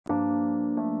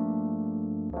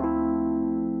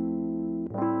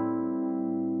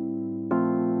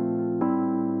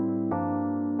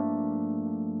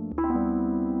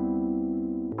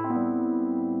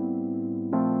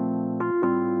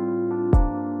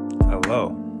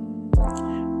Hello,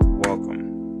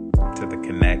 welcome to the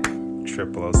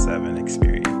Konnekt-000-7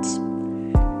 experience.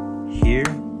 Here,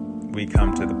 we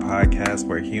come to the podcast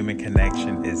where human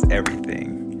connection is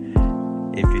everything.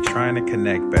 If you're trying to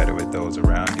connect better with those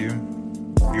around you,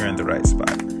 you're in the right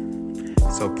spot.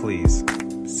 So please,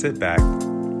 sit back,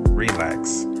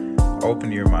 relax,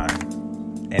 open your mind,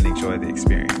 and enjoy the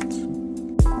experience.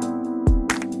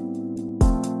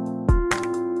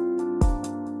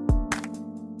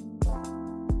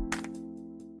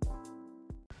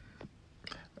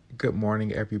 Good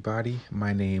morning, everybody.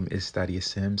 My name is Thaddeus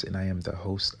Sims, and I am the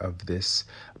host of this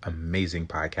amazing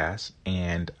podcast.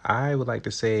 And I would like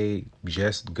to say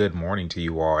just good morning to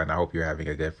you all, and I hope you're having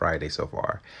a good Friday so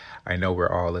far. I know we're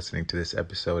all listening to this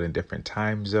episode in different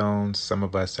time zones. Some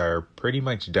of us are pretty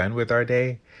much done with our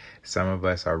day. Some of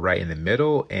us are right in the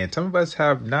middle, and some of us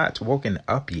have not woken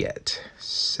up yet.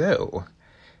 So,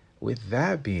 with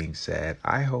that being said,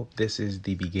 I hope this is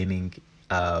the beginning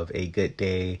of a good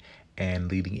day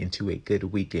and leading into a good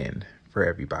weekend for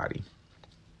everybody.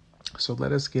 So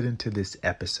let us get into this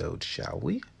episode, shall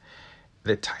we?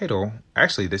 The title,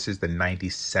 actually, this is the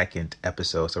 92nd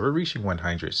episode, so we're reaching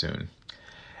 100 soon.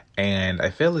 And I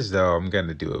feel as though I'm going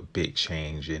to do a big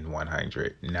change in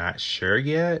 100. Not sure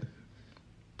yet,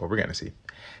 but we're going to see.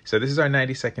 So this is our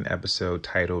 92nd episode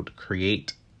titled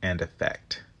Create and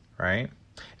Effect, right?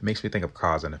 It makes me think of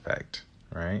cause and effect,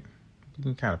 right? You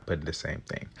can kind of put it the same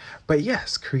thing. But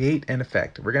yes, create and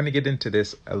effect. We're going to get into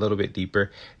this a little bit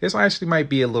deeper. This one actually might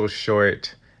be a little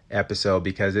short episode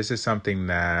because this is something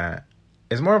that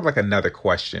is more of like another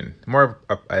question, more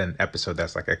of an episode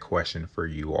that's like a question for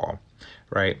you all,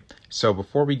 right? So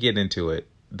before we get into it,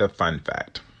 the fun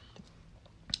fact,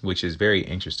 which is very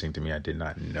interesting to me. I did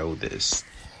not know this.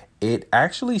 It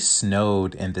actually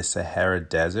snowed in the Sahara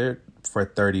Desert for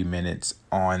 30 minutes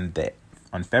on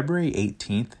February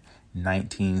 18th,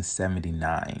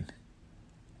 1979.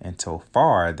 And so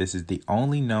far, this is the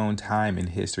only known time in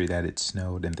history that it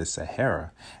snowed in the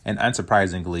Sahara. And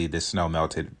unsurprisingly, the snow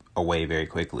melted away very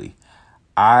quickly.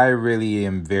 I really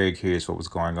am very curious what was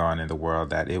going on in the world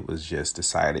that it was just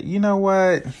decided, you know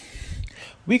what?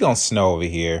 We gonna snow over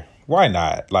here. Why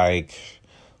not? Like,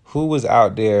 who was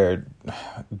out there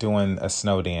doing a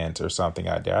snow dance or something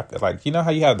out there? I feel like, you know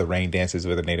how you have the rain dances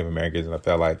with the Native Americans? And I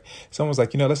felt like someone was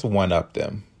like, let's one up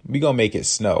them. We gonna make it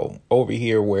snow over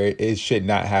here where it should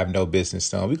not have no business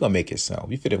snow. We gonna make it snow.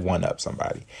 We fit one up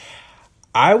somebody.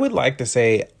 I would like to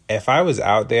say if I was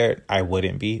out there, I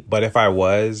wouldn't be. But if I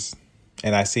was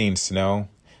and I seen snow,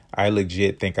 I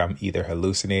legit think I'm either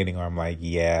hallucinating or I'm like,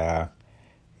 yeah,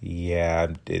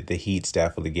 the heat's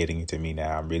definitely getting to me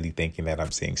now. I'm really thinking that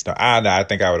I'm seeing snow. I don't know. I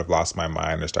think I would have lost my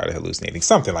mind or started hallucinating.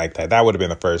 Something like that. That would have been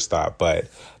the first thought. But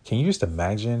can you just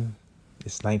imagine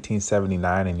it's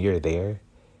 1979 and you're there?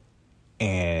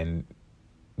 And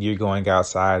you're going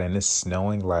outside and it's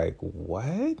snowing, like,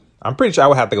 what? I'm pretty sure I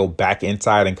would have to go back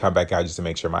inside and come back out just to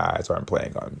make sure my eyes aren't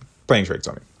playing tricks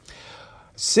on me.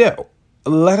 So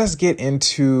let us get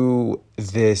into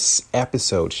this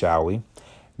episode, shall we?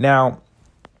 Now,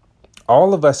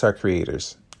 all of us are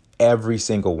creators, every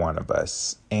single one of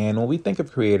us. And when we think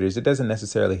of creators, it doesn't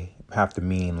necessarily have to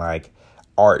mean like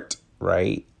art,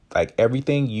 right? Like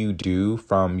everything you do,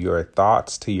 from your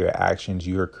thoughts to your actions,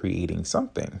 you're creating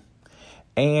something.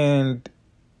 And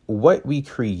what we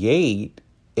create,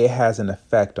 it has an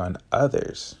effect on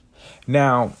others.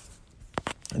 Now,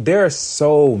 there are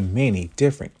so many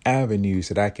different avenues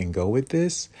that I can go with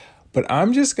this, but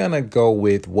I'm just going to go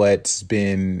with what's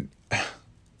been,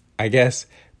 I guess,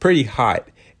 pretty hot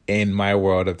in my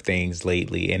world of things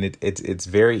lately. And it's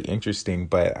very interesting,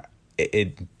 but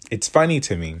it's funny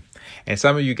to me. And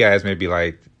some of you guys may be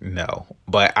like, no,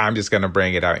 but I'm just going to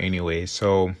bring it out anyway.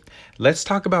 So let's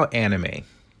talk about anime,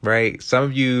 right? Some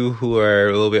of you who are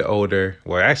a little bit older,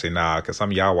 well, actually, because some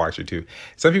of y'all watch it too.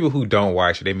 Some people who don't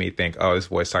watch it, they may think, oh, this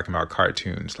boy's talking about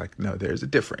cartoons. Like, no, there's a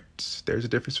difference. There's a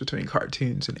difference between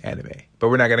cartoons and anime, but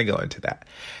we're not going to go into that.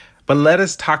 But let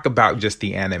us talk about just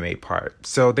the anime part.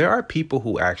 So there are people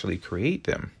who actually create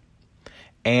them,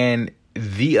 and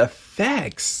the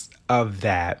effects of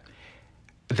that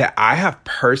I have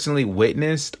personally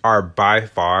witnessed are by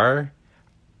far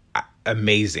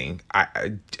amazing.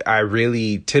 I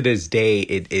really, to this day,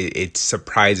 it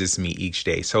surprises me each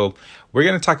day. So we're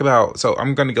going to talk about, so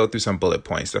I'm going to go through some bullet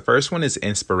points. The first one is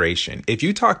inspiration. If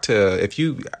you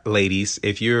ladies,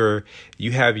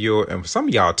 you have and some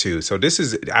of y'all too. So this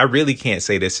is, I really can't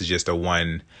say this is just a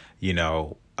one,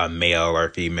 a male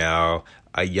or female,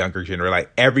 a younger generation.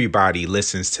 Like everybody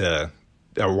listens to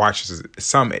or watches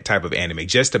some type of anime,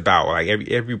 just about like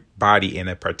everybody in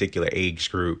a particular age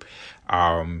group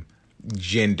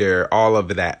gender, all of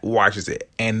that watches it.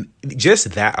 And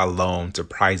just that alone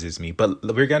surprises me. But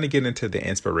we're going to get into the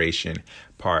inspiration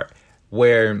part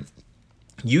where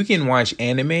you can watch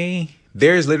anime.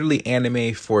 There's literally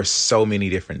anime for so many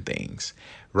different things,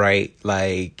 right?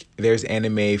 Like there's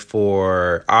anime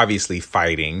for obviously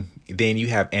fighting. Then you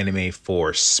have anime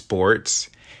for sports.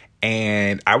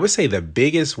 And I would say the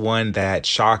biggest one that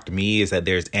shocked me is that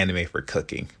there's anime for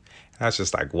cooking. I was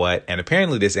just like, what? And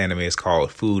apparently this anime is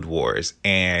called Food Wars.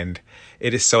 And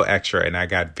it is so extra. And I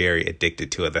got very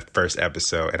addicted to it the first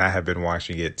episode. And I have been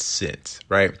watching it since,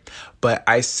 right? But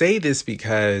I say this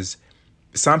because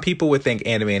some people would think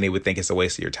anime and they would think it's a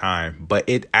waste of your time, but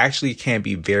it actually can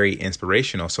be very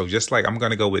inspirational. So just like I'm going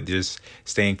to go with just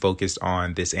staying focused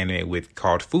on this anime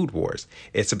called Food Wars.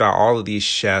 It's about all of these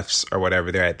chefs or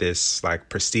whatever. They're at this like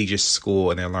prestigious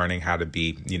school and they're learning how to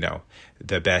be,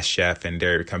 the best chef, and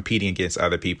they're competing against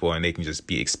other people and they can just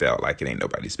be expelled like it ain't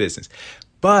nobody's business.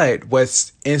 But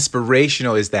what's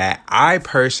inspirational is that I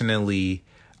personally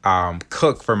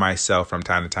cook for myself from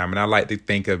time to time, and I like to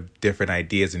think of different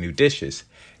ideas and new dishes.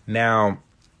 Now,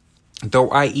 though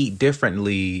I eat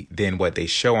differently than what they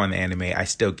show on the anime, I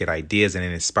still get ideas and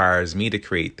it inspires me to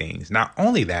create things. Not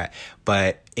only that,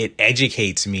 but it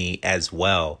educates me as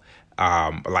well.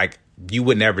 Like you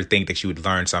would never think that you would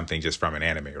learn something just from an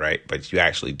anime, right? But you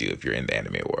actually do if you're in the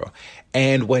anime world.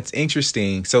 And what's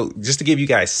interesting, so just to give you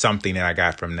guys something that I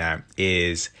got from that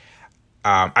is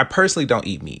I personally don't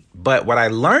eat meat, but what I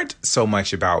learned so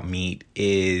much about meat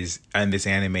is, and this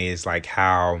anime is like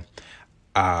how,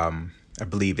 I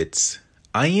believe it's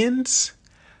onions,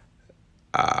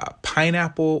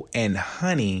 pineapple, and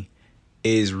honey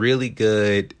is really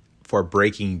good for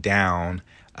breaking down,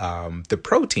 the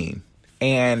protein.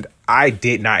 And I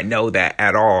did not know that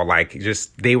at all. Like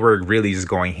they were really just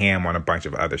going ham on a bunch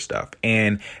of other stuff.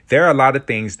 And there are a lot of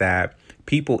things that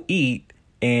people eat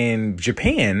in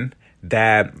Japan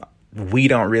that we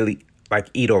don't really like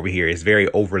eat over here. Is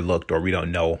very overlooked, or we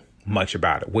don't know much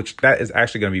about it, which that is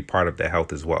actually going to be part of the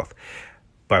health is wealth.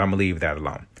 But I'm gonna leave that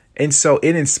alone. And so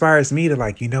it inspires me to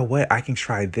like, you know what? I can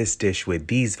try this dish with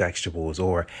these vegetables,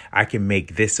 or I can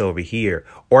make this over here,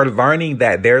 or learning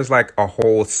that there's like a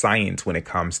whole science when it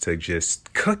comes to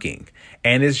just cooking.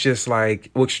 And it's just like,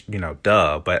 which,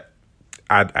 duh, but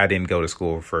I didn't go to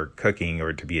school for cooking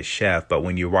or to be a chef, but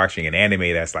when you're watching an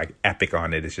anime that's like epic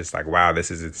on it, it's just like, wow,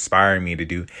 this is inspiring me to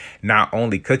do not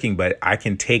only cooking, but I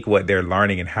can take what they're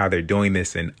learning and how they're doing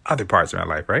this in other parts of my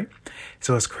life, right?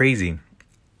 So it's crazy.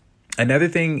 Another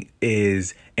thing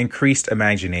is increased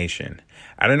imagination.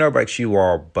 I don't know about you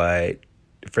all, but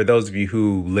for those of you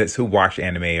who watch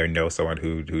anime or know someone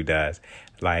who does,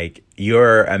 like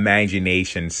your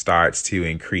imagination starts to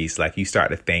increase. Like you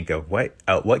start to think of what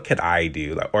could I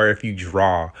do? Like, or if you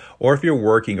draw, or if you're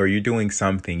working or you're doing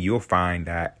something, you'll find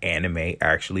that anime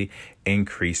actually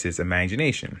increases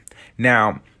imagination.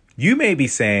 Now, you may be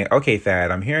saying, okay,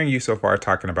 Thad, I'm hearing you so far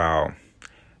talking about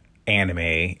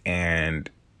anime and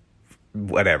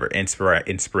whatever,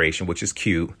 inspiration, which is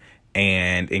cute,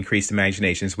 and increased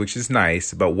imaginations, which is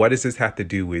nice. But what does this have to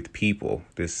do with people?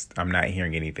 I'm not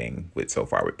hearing anything so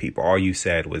far with people. All you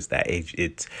said was that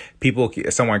it's people,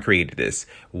 someone created this.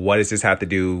 What does this have to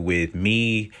do with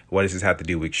me? What does this have to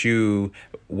do with you?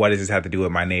 What does this have to do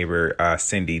with my neighbor,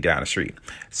 Cindy down the street?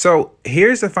 So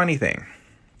here's the funny thing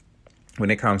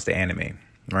when it comes to anime,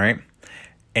 right?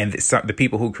 And the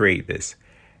people who create this,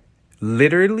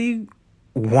 literally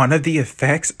one of the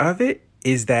effects of it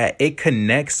is that it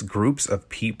connects groups of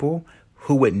people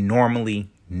who would normally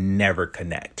never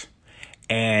connect.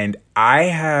 And I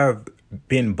have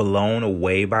been blown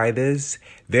away by this.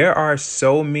 There are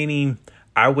so many,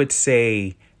 I would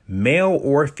say, male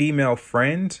or female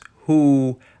friends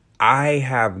who I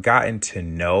have gotten to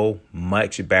know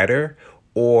much better,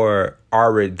 or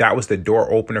that was the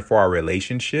door opener for our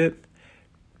relationship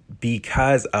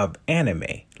because of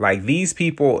anime. Like these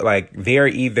people, like they're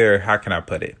either, how can I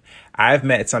put it? I've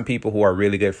met some people who are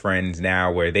really good friends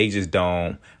now where they just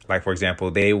don't, like, for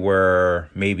example, they were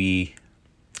maybe,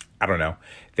 I don't know,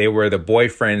 they were the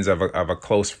boyfriends of a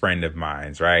close friend of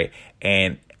mine's, right?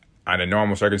 And under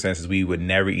normal circumstances, we would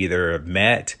never either have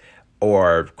met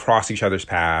or cross each other's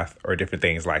path or different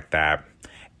things like that.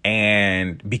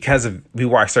 And because we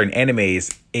watched certain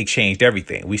animes, it changed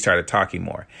everything. We started talking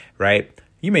more, right?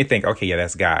 You may think, okay, yeah,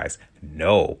 that's guys.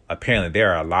 No, apparently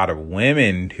there are a lot of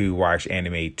women who watch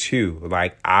anime too.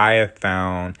 Like I have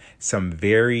found some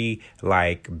very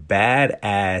like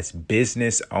badass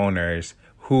business owners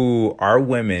who are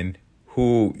women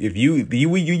who, if you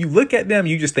look at them,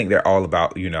 you just think they're all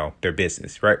about, their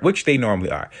business, right? Which they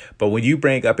normally are. But when you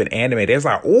bring up an anime, there's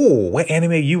like, oh, what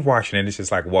anime you watching? And it's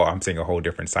just like, well, I'm seeing a whole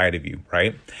different side of you,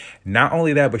 right? Not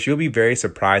only that, but you'll be very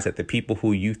surprised at the people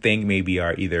who you think maybe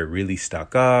are either really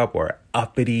stuck up or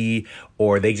uppity,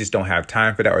 or they just don't have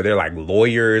time for that, or they're like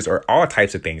lawyers or all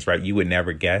types of things, right? You would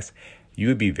never guess. You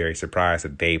would be very surprised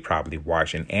that they probably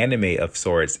watch an anime of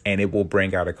sorts, and it will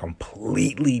bring out a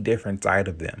completely different side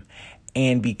of them.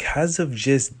 And because of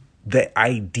just the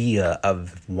idea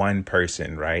of one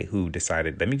person, right, who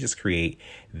decided, let me just create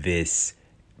this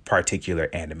particular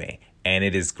anime. And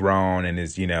it has grown and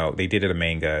is, they did it a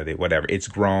manga, whatever. It's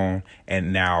grown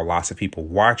and now lots of people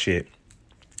watch it.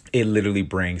 It literally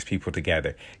brings people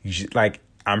together. Like,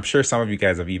 I'm sure some of you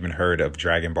guys have even heard of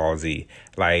Dragon Ball Z.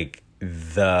 Like,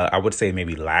 I would say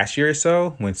maybe last year or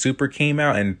so when Super came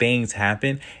out and things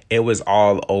happened, it was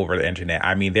all over the internet.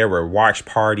 I mean, there were watch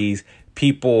parties.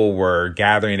 People were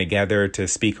gathering together to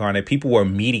speak on it. People were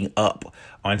meeting up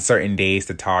on certain days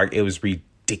to talk. It was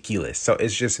ridiculous. So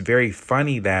it's just very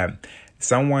funny that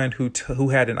someone who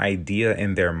had an idea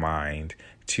in their mind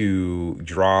to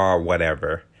draw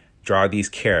these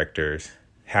characters,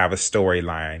 have a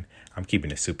storyline. I'm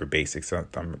keeping it super basic, so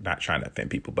I'm not trying to offend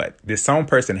people. But some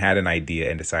person had an idea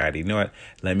and decided, you know what,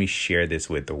 let me share this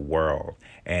with the world.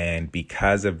 And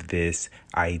because of this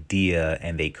idea,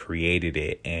 and they created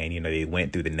it, and, they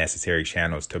went through the necessary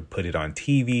channels to put it on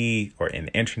TV or in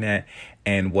the internet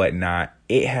and whatnot,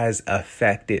 it has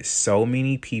affected so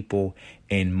many people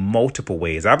in multiple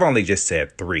ways. I've only just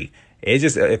said 3. It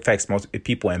just affects most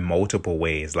people in multiple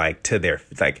ways, it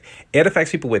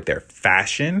affects people with their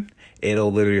fashion.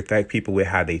 It'll literally affect people with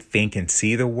how they think and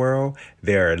see the world.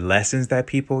 There are lessons that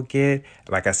people get.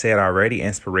 Like I said already,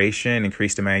 inspiration,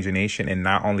 increased imagination. And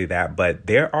not only that, but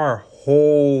there are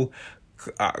whole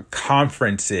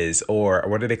conferences, or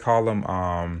what do they call them?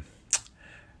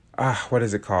 What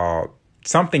is it called?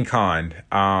 Something con.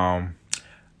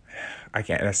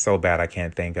 That's so bad I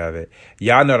can't think of it.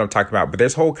 Y'all know what I'm talking about. But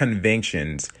there's whole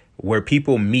conventions where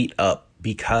people meet up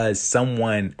because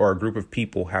someone or a group of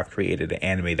people have created an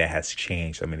anime that has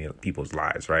changed so many people's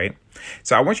lives, right?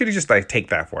 So I want you to just take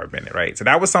that for a minute, right? So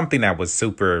that was something that was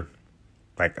super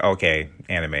okay,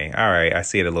 anime. All right, I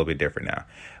see it a little bit different now.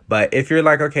 But if you're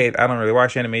like, okay, I don't really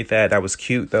watch anime, that was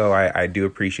cute though. I do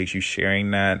appreciate you sharing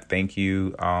that. Thank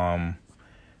you.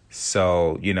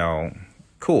 So,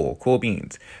 cool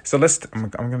beans. So I'm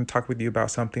going to talk with you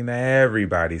about something that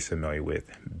everybody's familiar with,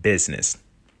 business,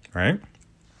 right?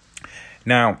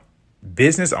 Now,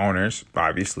 business owners,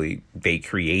 obviously, they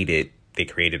created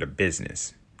a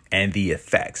business, and the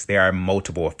effects. There are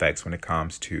multiple effects when it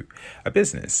comes to a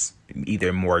business.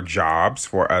 Either more jobs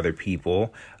for other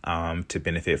people to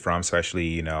benefit from,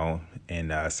 especially,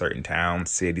 in certain towns,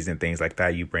 cities, and things like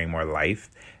that. You bring more life,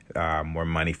 more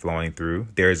money flowing through.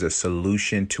 There's a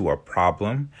solution to a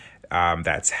problem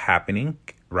that's happening,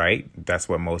 right? That's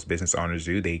what most business owners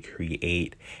do. They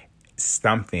create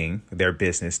something, their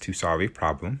business, to solve a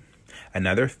problem.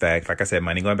 Another effect, like I said,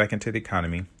 money going back into the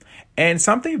economy. And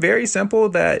something very simple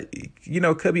that,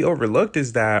 could be overlooked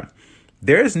is that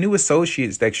there's new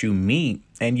associates that you meet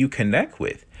and you connect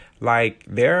with. Like,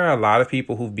 there are a lot of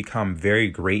people who've become very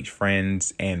great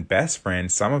friends and best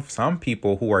friends. Some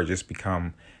people who are just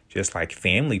become just like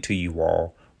family to you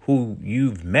all, who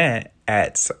you've met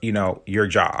at, your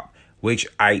job, which,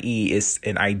 i.e., is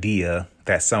an idea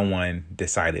that someone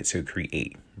decided to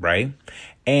create, right?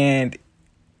 And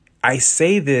I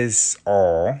say this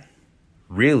all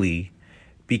really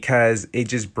because it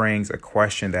just brings a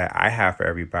question that I have for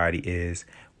everybody is,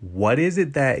 what is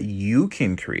it that you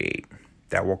can create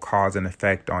that will cause an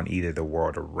effect on either the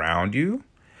world around you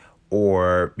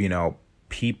or,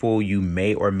 people you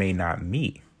may or may not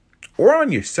meet, or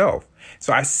on yourself?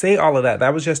 So I say all of that.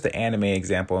 That was just the anime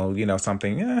example,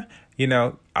 something,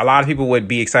 a lot of people would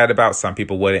be excited about, some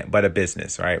people wouldn't, but a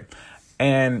business, right?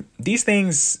 And these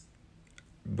things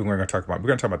we're going to talk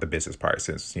about the business part,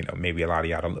 since, maybe a lot of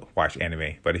y'all don't watch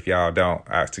anime, but if y'all don't,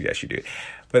 I suggest you do.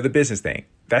 But the business thing,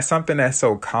 that's something that's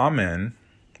so common,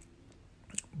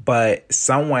 but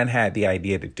someone had the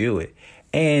idea to do it.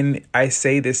 And I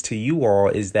say this to you all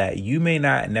is that you may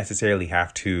not necessarily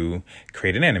have to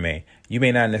create an anime. You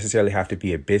may not necessarily have to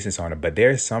be a business owner, but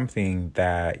there's something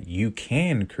that you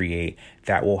can create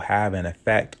that will have an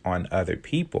effect on other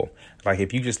people. Like,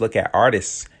 if you just look at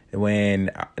artists,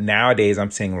 when nowadays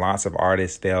I'm seeing lots of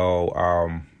artists,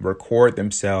 they'll record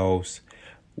themselves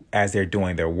as they're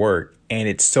doing their work, And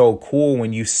it's so cool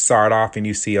when you start off and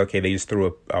you see, okay, they just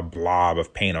threw a blob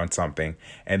of paint on something,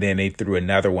 and then they threw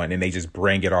another one and they just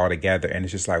bring it all together. And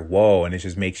it's just like, whoa. And it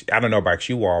just makes, I don't know about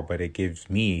you all, but it gives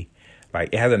me, like,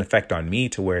 it has an effect on me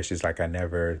to where it's just like, I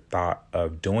never thought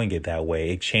of doing it that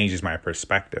way. It changes my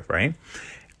perspective, right?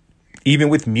 Even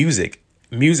with music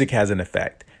has an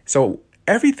effect. So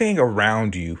everything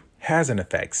around you has an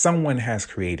effect. Someone has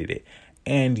created it.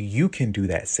 And you can do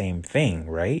that same thing,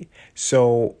 right?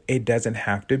 So it doesn't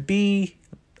have to be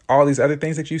all these other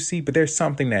things that you see, but there's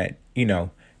something that,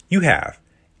 you have,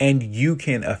 and you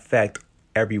can affect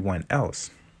everyone else,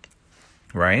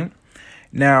 right?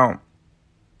 Now,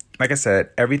 like I said,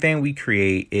 everything we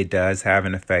create, it does have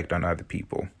an effect on other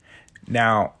people.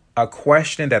 Now, a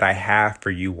question that I have for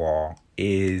you all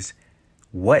is,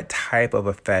 what type of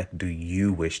effect do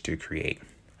you wish to create?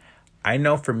 I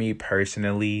know for me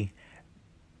personally,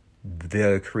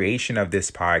 the creation of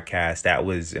this podcast, that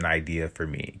was an idea for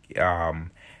me.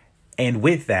 And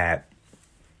with that,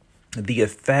 the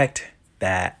effect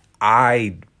that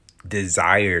I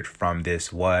desired from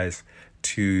this was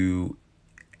to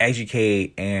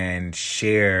educate and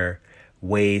share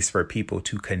ways for people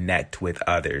to connect with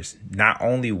others, not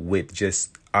only with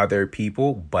just other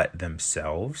people, but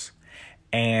themselves,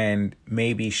 and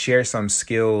maybe share some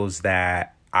skills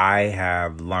that I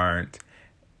have learned,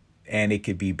 and it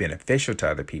could be beneficial to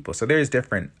other people. So there's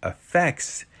different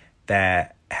effects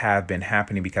that have been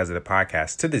happening because of the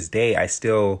podcast. To this day, I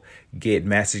still get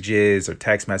messages or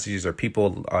text messages or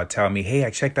people tell me, hey, I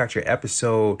checked out your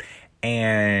episode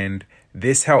and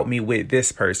this helped me with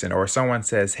this person. Or someone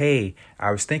says, hey,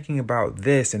 I was thinking about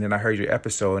this and then I heard your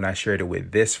episode and I shared it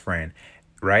with this friend,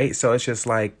 right? So it's just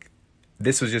like,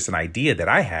 this was just an idea that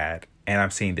I had and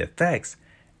I'm seeing the effects.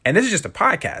 And this is just a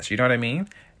podcast, you know what I mean?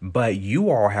 But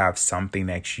you all have something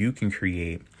that you can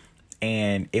create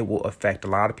and it will affect a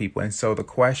lot of people. And so the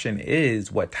question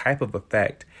is, what type of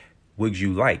effect would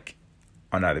you like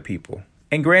on other people?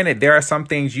 And granted, there are some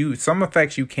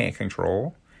effects you can't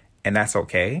control, and that's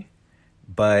okay.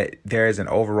 But there is an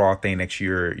overall thing that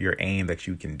your aim that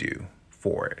you can do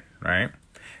for it, right?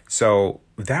 So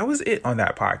that was it on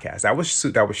that podcast. That was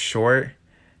short,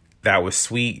 that was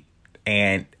sweet,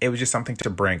 and it was just something to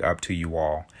bring up to you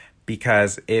all,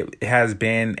 because it has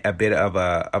been a bit of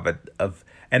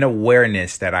an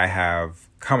awareness that I have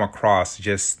come across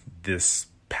just this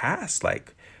past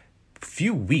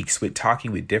few weeks with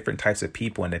talking with different types of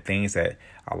people and the things that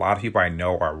a lot of people I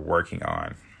know are working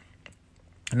on.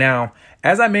 Now,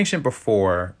 as I mentioned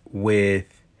before, with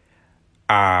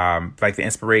the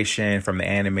inspiration from the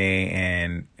anime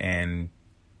and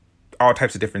all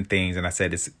types of different things, and I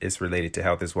said it's related to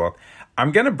health as well,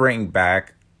 I'm gonna bring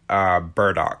back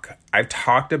burdock. I've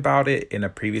talked about it in a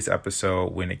previous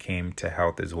episode when it came to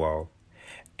health as well.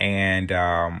 And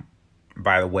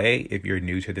by the way, if you're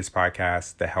new to this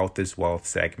podcast, the Health is Wealth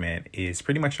segment is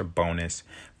pretty much a bonus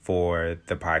for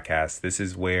the podcast. This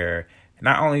is where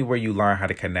not only where you learn how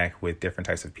to connect with different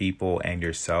types of people and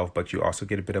yourself, but you also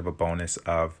get a bit of a bonus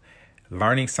of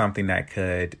learning something that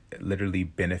could literally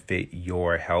benefit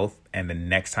your health. And the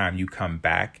next time you come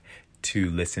back to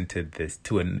listen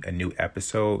to a new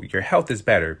episode, your health is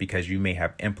better because you may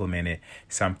have implemented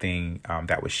something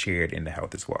that was shared in the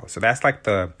Health as Well. So that's like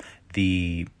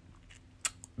the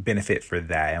benefit for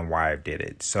that and why I did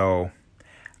it.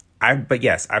 But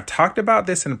yes, I've talked about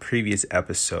this in a previous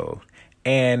episode,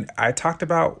 and I talked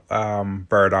about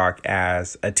burdock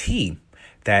as a tea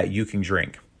that you can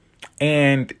drink.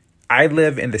 And I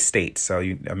live in the States,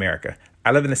 America.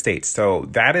 I live in the States, so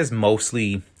that is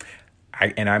mostly.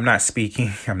 I'm not speaking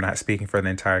for the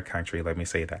entire country, let me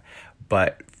say that.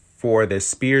 But for the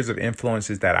spheres of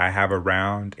influences that I have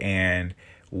around and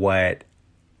what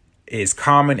is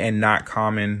common and not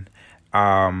common,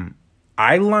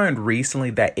 I learned recently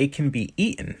that it can be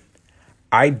eaten.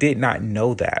 I did not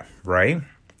know that, right?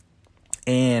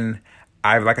 And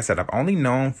like I said, I've only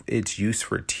known its use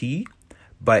for tea,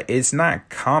 but it's not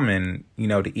common,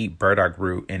 to eat burdock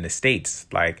root in the States.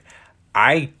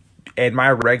 At my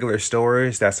regular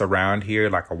stores that's around here,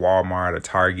 like a Walmart, a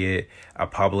Target, a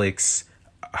Publix,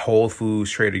 Whole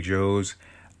Foods, Trader Joe's,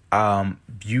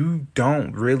 you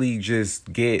don't really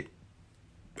just get,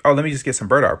 let me just get some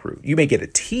burdock root. You may get a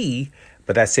tea,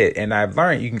 but that's it. And I've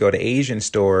learned you can go to Asian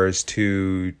stores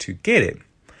to get it.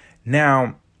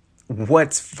 Now,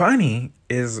 what's funny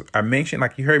is I mentioned,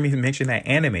 you heard me mention that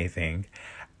anime thing.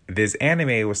 This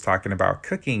anime was talking about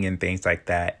cooking and things like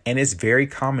that. And it's very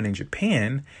common in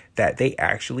Japan that they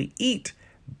actually eat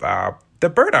the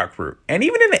burdock root. And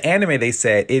even in the anime, they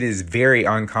said it is very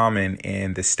uncommon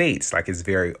in the States. It's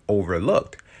very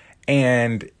overlooked.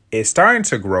 And it's starting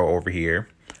to grow over here.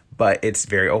 but it's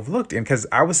very overlooked. And because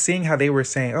I was seeing how they were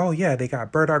saying, oh yeah, they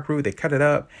got burdock root, they cut it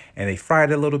up and they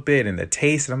fried it a little bit, and the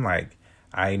taste, and I'm like,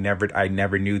 I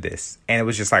never knew this. And it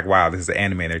was just like, wow, this is an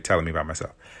anime and they're telling me about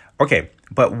myself. Okay,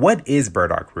 but what is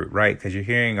burdock root, right? Because you're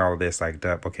hearing all of this like,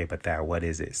 okay, but what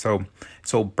is it? So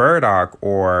burdock,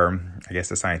 or I guess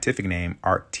the scientific name,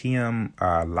 Artium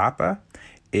lapa,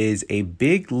 is a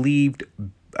big-leaved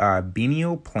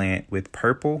biennial plant with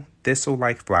purple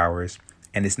thistle-like flowers,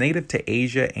 and it's native to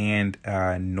Asia and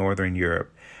Northern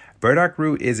Europe. Burdock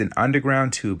root is an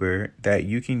underground tuber that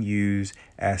you can use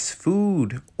as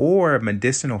food or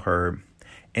medicinal herb.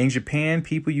 In Japan,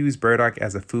 people use burdock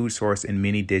as a food source in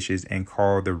many dishes and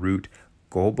call the root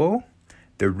gobo.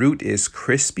 The root is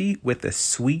crispy with a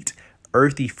sweet,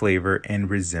 earthy flavor and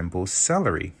resembles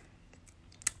celery.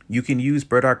 You can use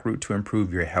burdock root to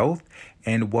improve your health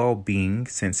and well-being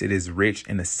since it is rich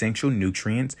in essential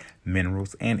nutrients,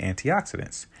 minerals, and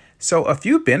antioxidants. So a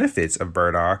few benefits of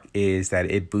burdock is that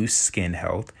it boosts skin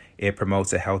health, it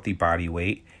promotes a healthy body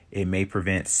weight, it may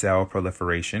prevent cell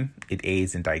proliferation, it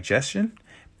aids in digestion,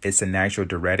 it's a natural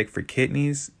diuretic for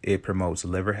kidneys, it promotes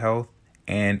liver health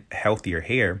and healthier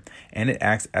hair, and it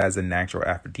acts as a natural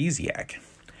aphrodisiac.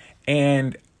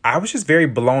 And I was just very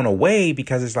blown away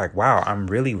because it's like, wow, I'm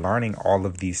really learning all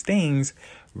of these things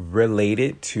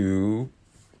related to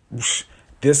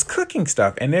this cooking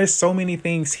stuff. And there's so many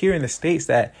things here in the States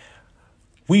that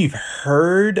we've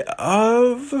heard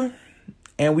of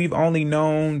and we've only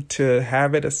known to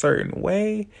have it a certain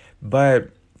way.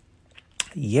 But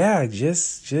yeah,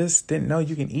 just didn't know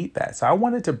you can eat that. So I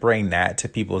wanted to bring that to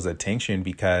people's attention,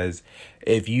 because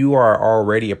if you are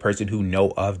already a person who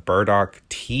know of burdock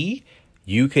tea,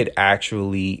 you could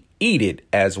actually eat it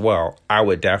as well. I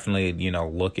would definitely,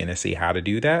 look in to see how to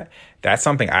do that. That's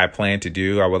something I plan to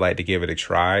do. I would like to give it a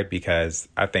try because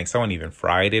I think someone even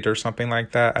fried it or something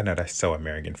like that. I know that's so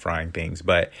American, frying things,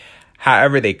 but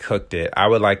however they cooked it, I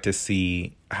would like to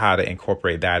see how to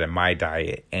incorporate that in my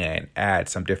diet and add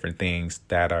some different things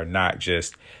that are not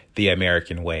just the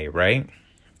American way, right?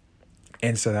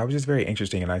 And so that was just very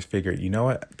interesting. And I figured, you know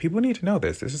what? People need to know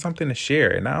this. This is something to share.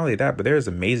 And not only that, but there's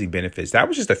amazing benefits. That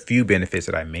was just a few benefits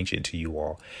that I mentioned to you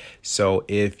all. So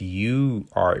if you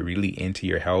are really into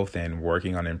your health and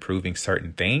working on improving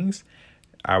certain things,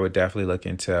 I would definitely look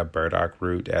into burdock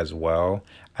root as well.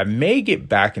 I may get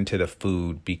back into the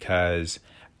food because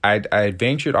I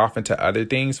ventured off into other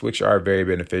things, which are very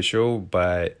beneficial,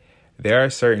 but there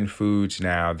are certain foods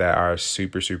now that are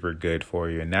super, super good for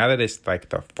you. And now that it's like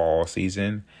the fall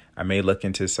season, I may look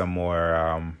into some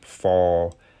more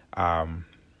fall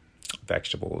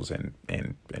vegetables and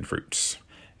fruits.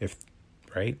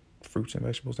 Fruits and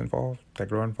vegetables in fall that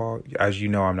grow in fall. As you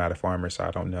know, I'm not a farmer, so I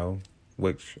don't know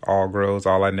which all grows.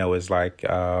 All I know is like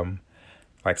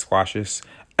squashes.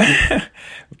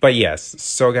 But yes,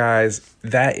 so guys,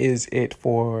 that is it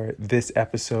for this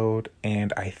episode,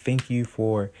 and I thank you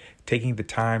for taking the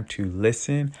time to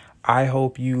listen. I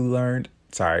hope you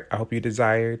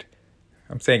desired.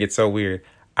 I'm saying it's so weird.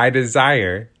 I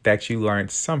desire that you learned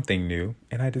something new,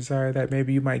 and I desire that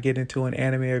maybe you might get into an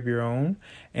anime of your own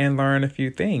and learn a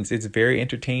few things. It's very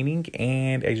entertaining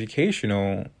and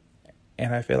educational,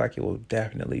 and I feel like it will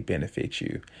definitely benefit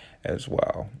you as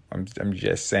well. I'm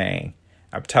just saying.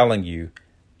 I'm telling you,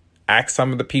 ask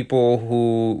some of the people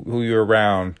who you're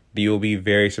around. You'll be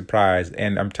very surprised.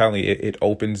 And I'm telling you, it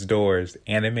opens doors.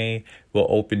 Anime will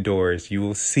open doors. You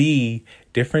will see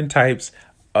different types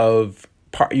of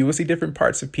you will see different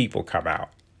parts of people come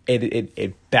out.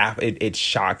 It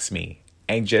shocks me.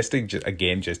 And just to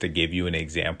give you an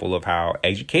example of how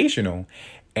educational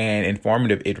and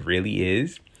informative it really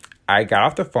is, I got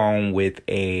off the phone with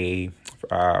a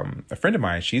friend of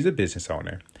mine. She's a business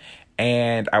owner.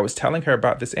 And I was telling her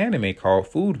about this anime called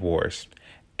Food Wars.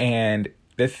 And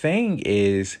the thing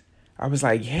is, I was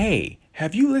like, hey,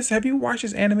 have you watched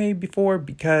this anime before?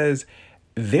 Because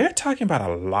they're talking about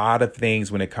a lot of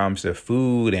things when it comes to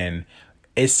food. And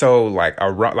it's so like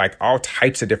all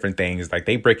types of different things. Like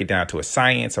they break it down to a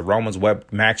science, aromas,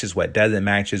 what matches, what doesn't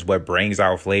matches, what brings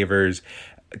out flavors,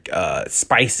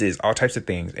 spices, all types of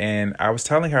things. And I was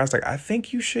telling her, I was like, I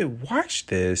think you should watch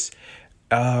this.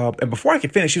 And before I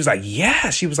could finish, she was like, yeah,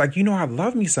 she was like, I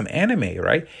love me some anime,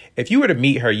 right? If you were to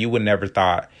meet her, you would never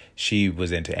thought she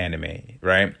was into anime,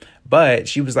 right? But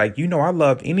she was like, I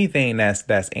love anything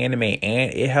that's anime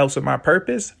and it helps with my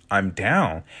purpose. I'm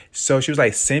down. So she was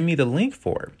like, send me the link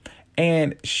for it.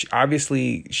 And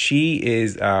obviously she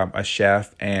is a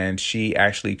chef, and she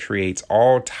actually creates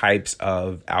all types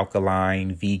of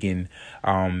alkaline vegan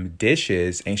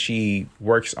dishes. And she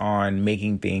works on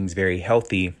making things very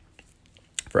healthy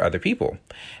for other people.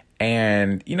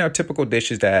 And, typical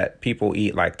dishes that people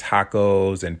eat, like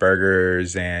tacos and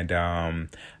burgers and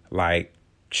like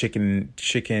chicken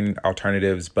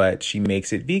alternatives, but she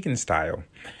makes it vegan style.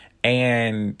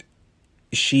 And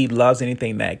she loves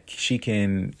anything that she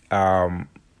can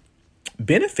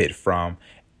benefit from.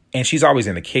 And she's always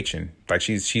in the kitchen. Like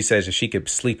she says if she could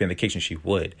sleep in the kitchen, she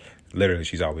would. Literally,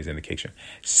 she's always in the kitchen.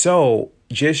 So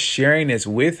just sharing this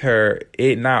with her,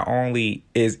 it not only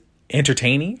is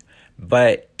entertaining,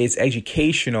 but it's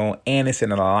educational and it's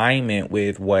in alignment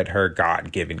with what her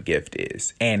God-given gift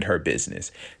is and her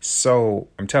business. So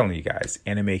I'm telling you guys,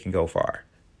 anime can go far.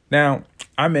 Now,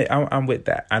 I'm with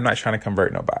that. I'm not trying to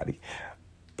convert nobody.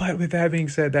 But with that being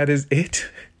said, that is it.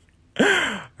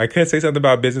 I could say something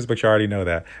about business, but you already know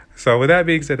that. So with that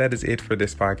being said, that is it for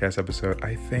this podcast episode.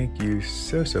 I thank you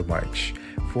so much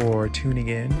for tuning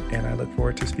in, and I look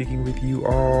forward to speaking with you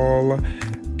all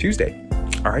Tuesday.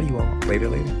 All right, you all. Later.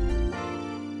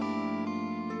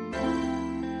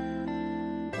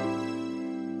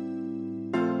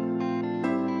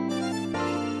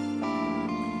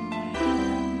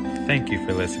 Thank you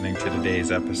for listening to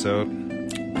today's episode.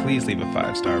 Please leave a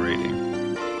 5-star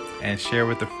rating and share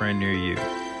with a friend near you.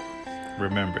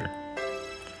 Remember,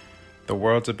 the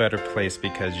world's a better place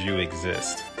because you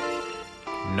exist.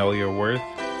 Know your worth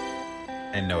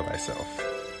and know thyself.